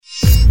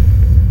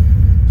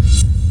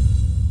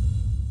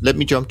let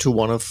me jump to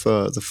one of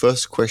the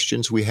first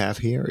questions we have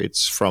here.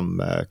 It's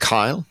from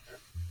Kyle.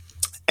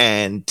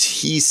 And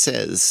he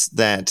says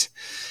that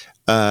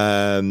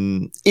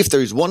if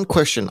there is one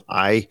question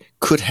I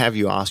could have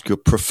you ask your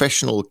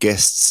professional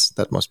guests,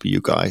 that must be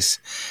you guys,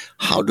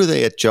 how do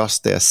they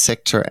adjust their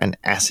sector and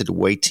asset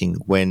weighting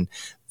when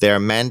they're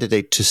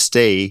mandated to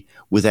stay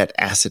with that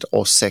asset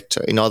or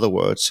sector? In other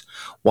words,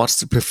 what's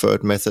the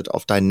preferred method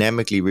of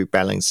dynamically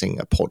rebalancing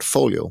a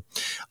portfolio?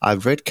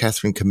 I've read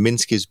Catherine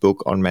Kaminsky's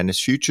book on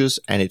managed futures,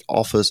 and it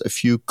offers a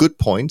few good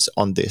points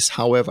on this.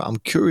 However, I'm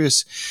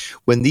curious,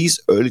 when these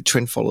early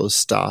trend followers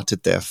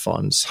started their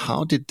funds,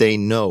 how did they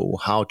know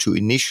how to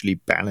initially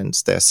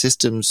balance their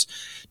systems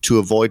to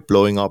avoid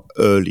blowing up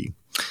early?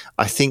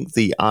 I think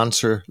the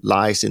answer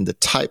lies in the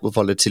type of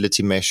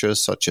volatility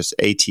measures such as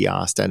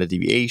ATR, standard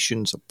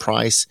deviations, or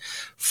price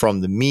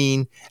from the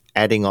mean,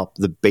 adding up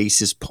the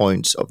basis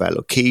points of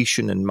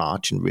allocation and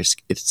margin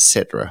risk,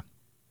 etc.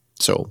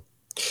 So,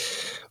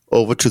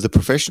 over to the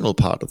professional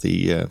part of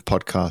the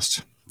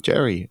podcast,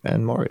 Jerry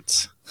and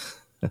Moritz.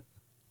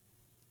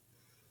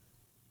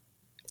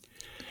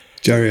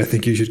 Jerry, I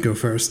think you should go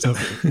first.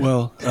 Okay.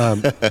 Well,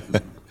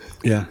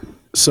 yeah.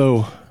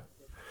 So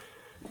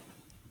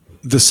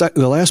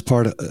the last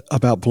part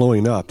about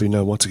blowing up,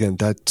 once again,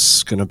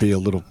 that's going to be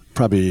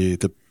probably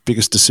the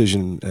biggest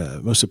decision,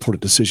 most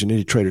important decision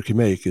any trader can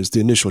make is the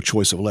initial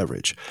choice of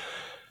leverage.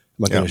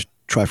 Am I going to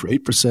try for 8%,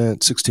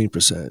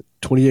 16%,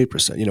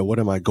 28%? What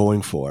am I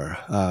going for?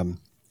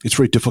 It's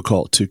very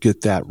difficult to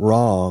get that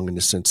wrong in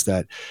the sense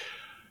that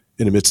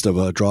in the midst of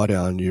a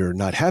drawdown, you're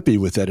not happy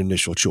with that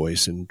initial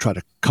choice and try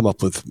to come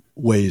up with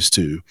ways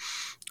to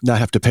not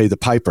have to pay the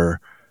piper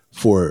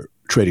for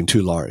trading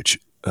too large.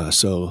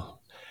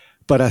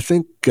 But I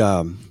think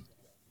my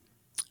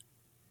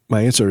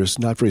answer is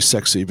not very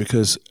sexy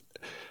because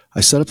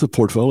I set up the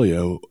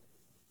portfolio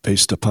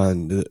based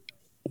upon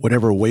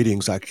whatever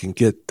weightings I can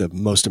get the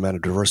most amount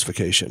of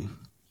diversification.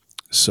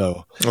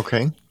 So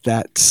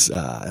that's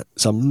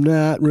so I'm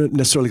not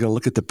necessarily going to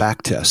look at the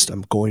back test.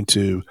 I'm going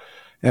to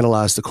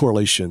analyze the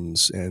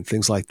correlations and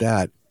things like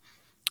that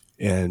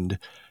and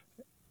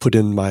put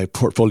in my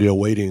portfolio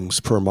weightings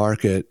per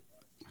market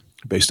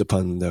based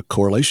upon the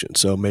correlation.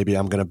 So maybe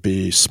I'm going to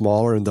be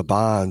smaller in the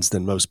bonds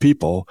than most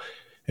people.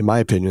 In my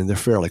opinion, they're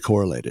fairly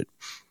correlated.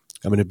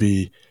 I'm going to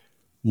be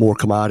more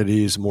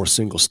commodities, more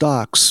single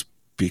stocks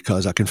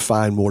because I can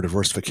find more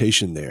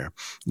diversification there.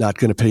 Not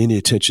going to pay any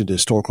attention to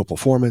historical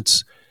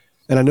performance.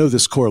 And I know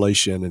this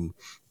correlation and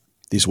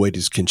these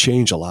weightings can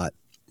change a lot,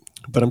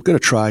 but I'm going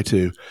to try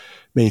to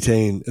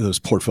maintain those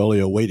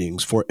portfolio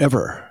weightings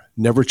forever,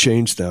 never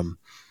change them.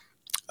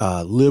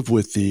 Live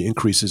with the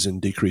increases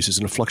and decreases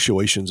and the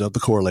fluctuations of the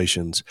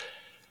correlations,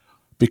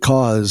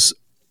 because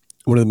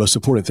one of the most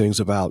important things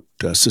about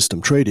system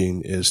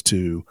trading is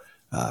to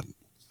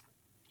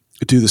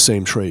do the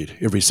same trade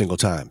every single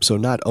time. So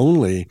not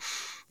only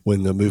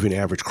when the moving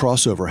average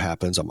crossover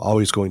happens, I'm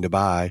always going to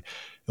buy,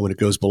 and when it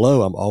goes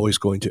below, I'm always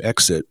going to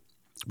exit.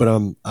 But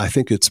I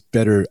think it's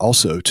better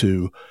also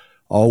to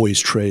always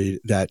trade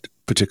that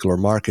particular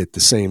market the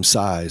same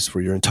size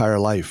for your entire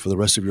life, for the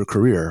rest of your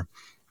career.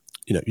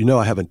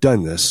 I haven't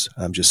done this.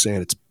 I'm just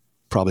saying it's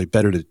probably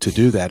better to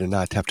do that and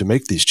not have to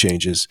make these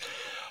changes.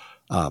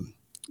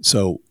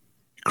 So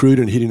crude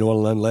and heating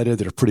oil and unleaded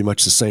that are pretty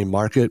much the same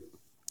market,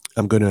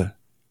 that's going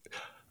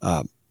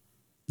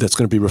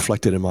to be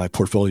reflected in my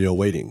portfolio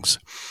weightings.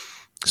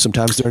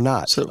 Sometimes they're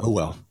not. So,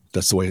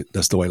 that's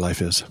the way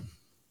life is.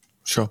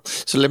 Sure.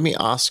 So let me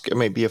ask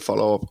maybe a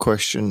follow-up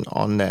question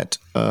on that,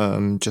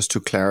 just to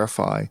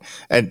clarify.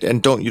 And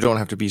you don't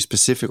have to be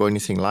specific or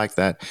anything like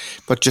that,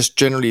 but just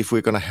generally, if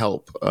we're going to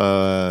help,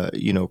 Kyle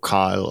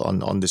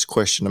on this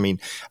question, I mean,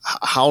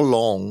 how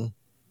long,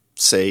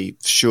 say,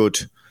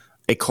 should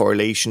a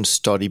correlation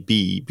study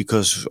be?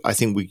 Because I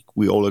think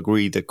we all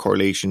agree that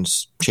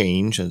correlations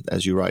change,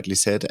 as you rightly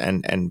said,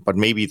 but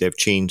maybe they've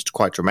changed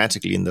quite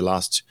dramatically in the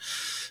last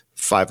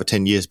 5 or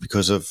 10 years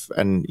because of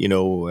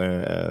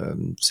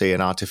say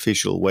an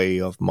artificial way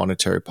of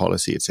monetary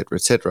policy, et cetera,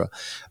 et cetera.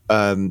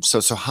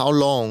 So how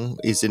long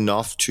is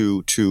enough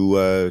to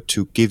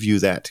give you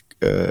that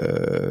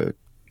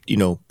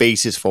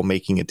basis for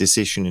making a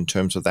decision in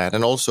terms of that?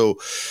 And also,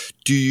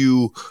 do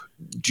you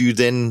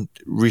then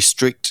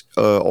restrict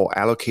or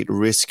allocate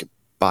risk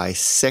by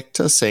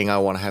sector, saying I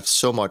want to have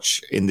so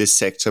much in this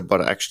sector, but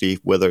actually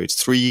whether it's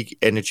 3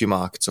 energy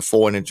markets or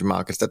 4 energy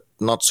markets, that's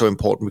not so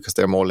important because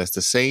they're more or less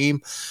the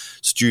same.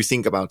 So do you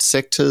think about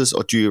sectors,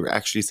 or do you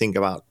actually think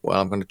about,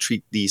 I'm going to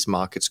treat these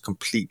markets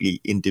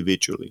completely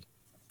individually?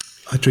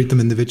 I treat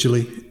them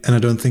individually, and I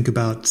don't think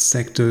about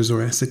sectors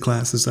or asset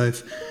classes.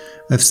 I've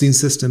seen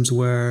systems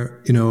where,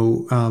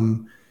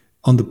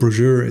 on the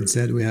brochure, it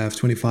said we have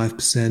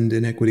 25%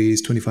 in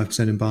equities,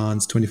 25% in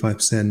bonds,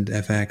 25%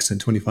 FX,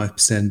 and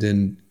 25%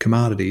 in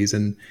commodities.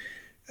 And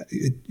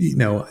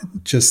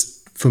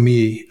just for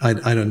me,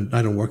 I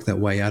don't work that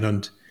way. I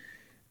don't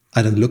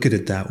look at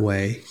it that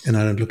way, and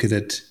I don't look at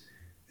it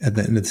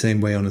in the same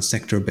way on a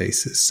sector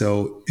basis.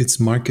 So it's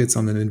markets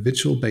on an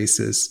individual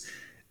basis.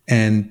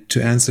 And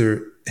to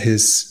answer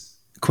his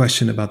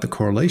question about the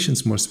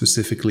correlations more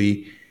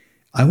specifically,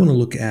 I want to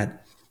look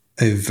at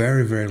a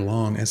very, very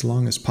long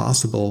as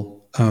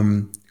possible,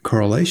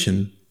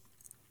 correlation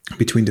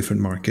between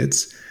different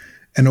markets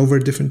and over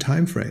different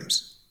time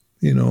frames.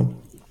 You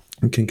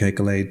can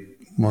calculate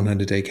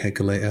 100-day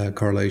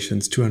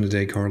correlations,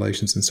 200-day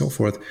correlations, and so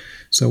forth.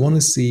 So I want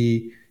to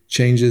see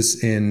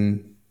changes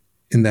in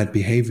that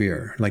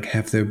behavior. Like,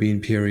 have there been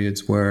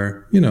periods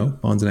where,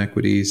 bonds and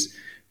equities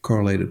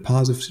correlated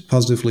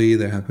positively?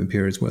 There have been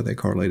periods where they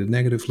correlated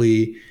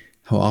negatively.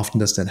 How often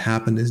does that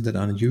happen? Is that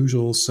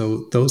unusual?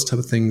 So those type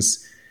of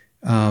things,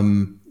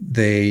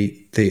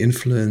 they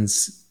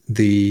influence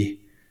the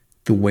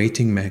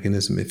weighting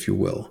mechanism, if you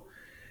will.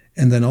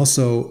 And then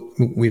also,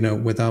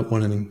 without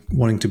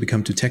wanting to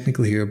become too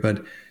technical here,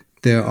 but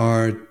there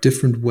are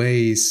different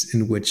ways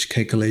in which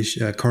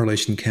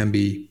correlation can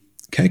be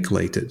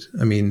calculated.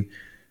 I mean,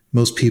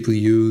 most people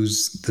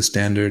use the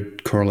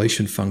standard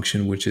correlation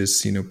function, which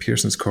is,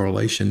 Pearson's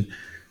correlation,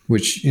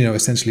 which,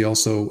 essentially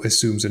also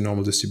assumes a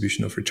normal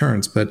distribution of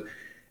returns. But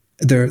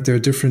there are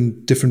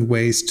different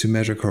ways to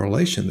measure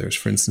correlation. There's,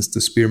 for instance, the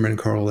Spearman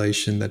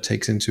correlation that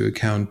takes into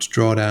account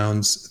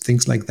drawdowns,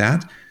 things like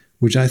that,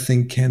 which I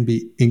think can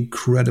be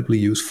incredibly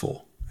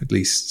useful. At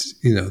least,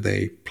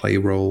 they play a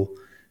role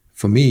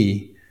for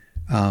me.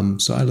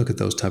 So I look at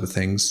those type of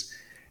things.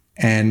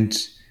 And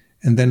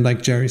then,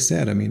 like Jerry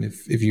said, I mean,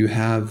 if you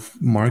have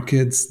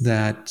markets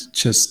that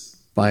just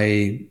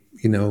by,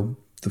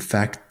 the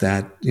fact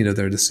that,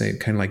 they're the same,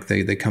 kind of like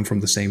they come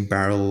from the same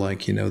barrel,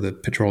 like, the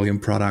petroleum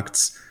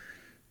products,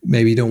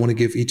 maybe you don't want to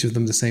give each of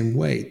them the same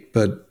weight,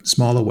 but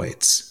smaller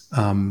weights.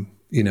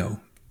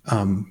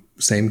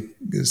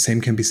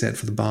 Same can be said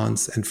for the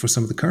bonds and for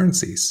some of the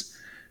currencies.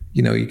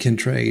 You can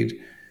trade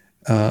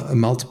a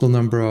multiple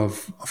number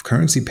of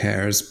currency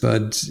pairs,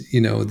 but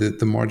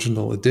the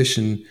marginal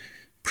addition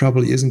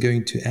probably isn't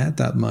going to add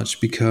that much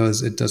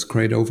because it does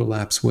create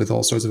overlaps with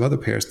all sorts of other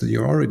pairs that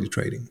you're already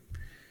trading.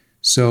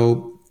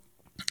 So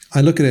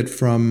I look at it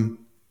from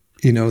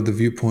the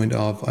viewpoint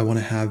of, I want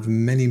to have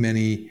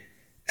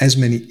as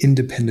many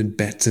independent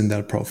bets in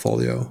that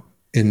portfolio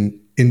in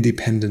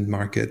independent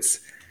markets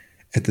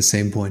at the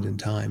same point in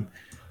time.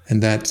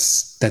 And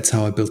that's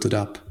how I built it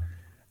up.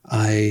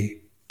 I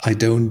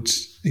don't,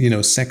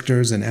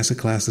 sectors and asset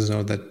classes and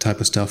all that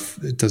type of stuff,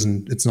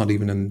 it's not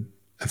even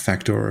a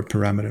factor or a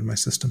parameter in my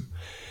system.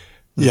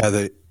 Yeah,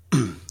 the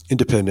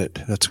independent,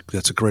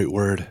 that's a great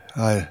word.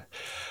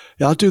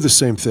 I'll do the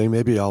same thing.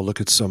 Maybe I'll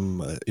look at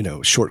some,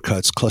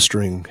 shortcuts,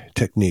 clustering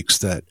techniques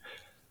that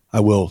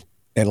I will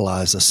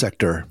analyze a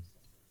sector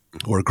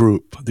or a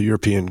group, the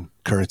European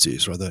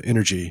currencies or the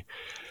energy.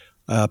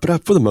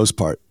 But for the most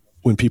part,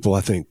 when people,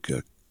 I think,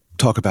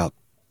 talk about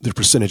the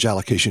percentage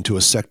allocation to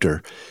a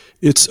sector,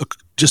 it's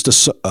just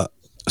a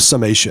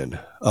summation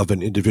of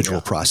an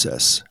individual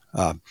process.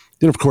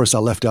 Then, of course, I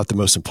left out the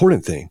most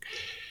important thing,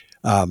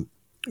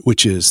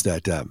 which is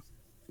that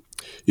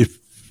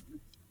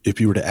if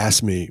you were to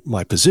ask me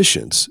my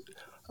positions,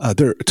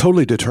 they're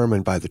totally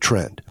determined by the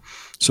trend.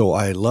 So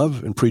I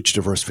love and preach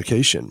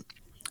diversification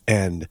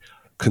and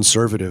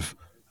conservative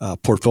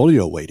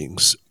portfolio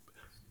weightings,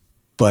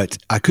 but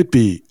I could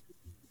be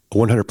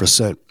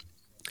 100%.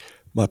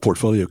 My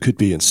portfolio could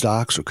be in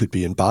stocks or could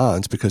be in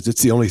bonds because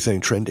it's the only thing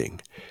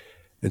trending.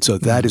 And so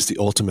that is the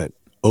ultimate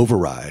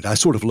override. I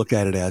sort of look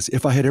at it as,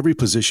 if I had every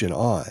position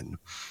on,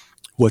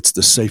 what's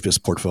the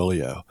safest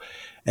portfolio?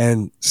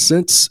 And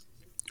since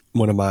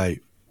one of my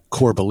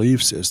core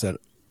beliefs is that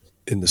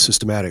in the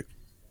systematic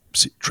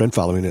trend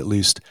following, at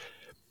least,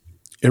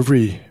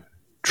 every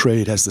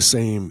trade has the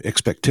same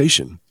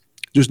expectation,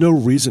 there's no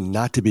reason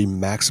not to be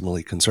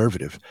maximally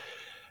conservative.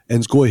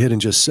 And go ahead and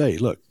just say,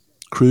 look,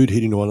 crude,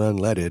 heating oil,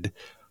 unleaded,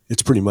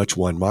 it's pretty much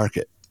one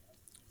market.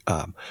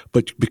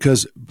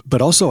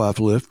 But also I've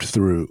lived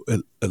through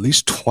at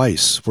least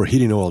twice where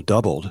heating oil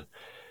doubled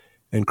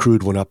and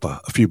crude went up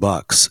a few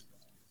bucks.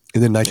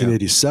 And then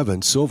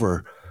 1987,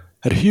 silver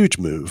had a huge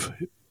move.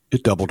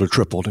 It doubled or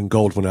tripled, and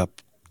gold went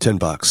up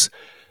 $10.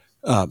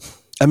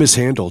 I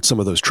mishandled some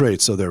of those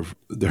trades, so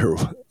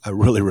I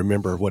really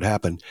remember what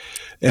happened.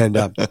 And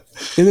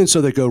then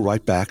so they go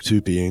right back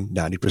to being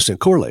 90%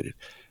 correlated.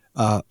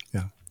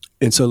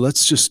 And so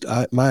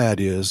my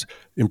idea is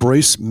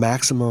embrace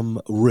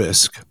maximum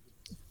risk.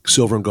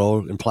 Silver and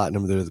gold and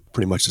platinum, they're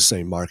pretty much the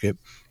same market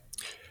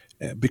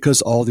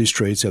because all these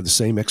trades have the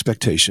same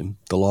expectation,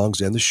 the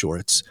longs and the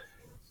shorts.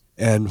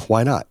 And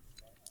why not?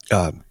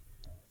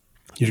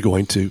 You're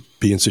going to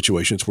be in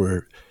situations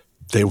where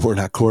they were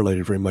not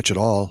correlated very much at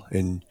all.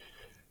 And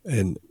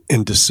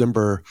in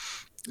December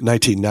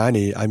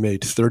 1990, I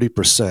made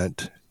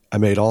 30%. I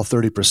made all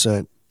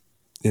 30%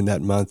 in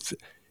that month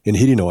in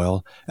heating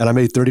oil, and I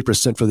made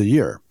 30% for the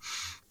year.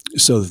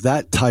 So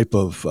that type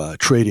of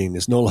trading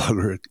is no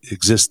longer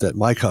exists at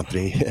my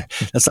company.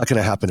 That's not going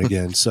to happen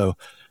again. So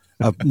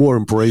I've more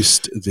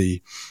embraced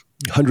the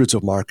hundreds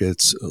of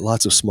markets,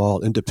 lots of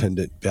small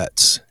independent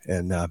bets,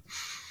 and I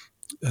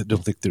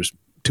don't think there's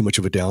too much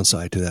of a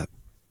downside to that.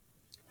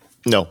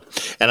 No.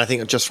 And I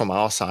think just from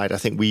our side, I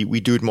think we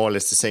do it more or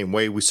less the same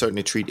way. We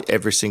certainly treat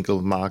every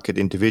single market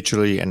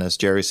individually. And as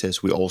Jerry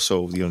says, we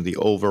also, the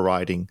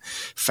overriding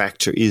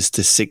factor is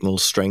the signal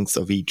strength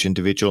of each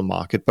individual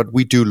market. But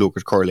we do look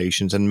at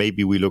correlations, and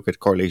maybe we look at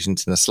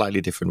correlations in a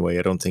slightly different way.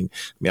 I don't think,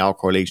 our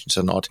correlations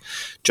are not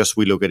just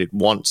we look at it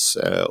once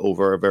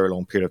over a very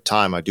long period of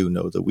time. I do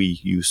know that we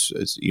use,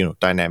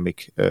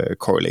 dynamic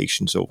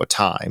correlations over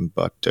time,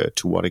 but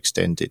to what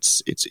extent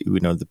it's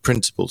the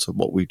principles of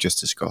what we've just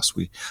discussed,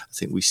 I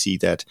think we see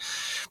that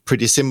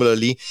pretty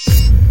similarly.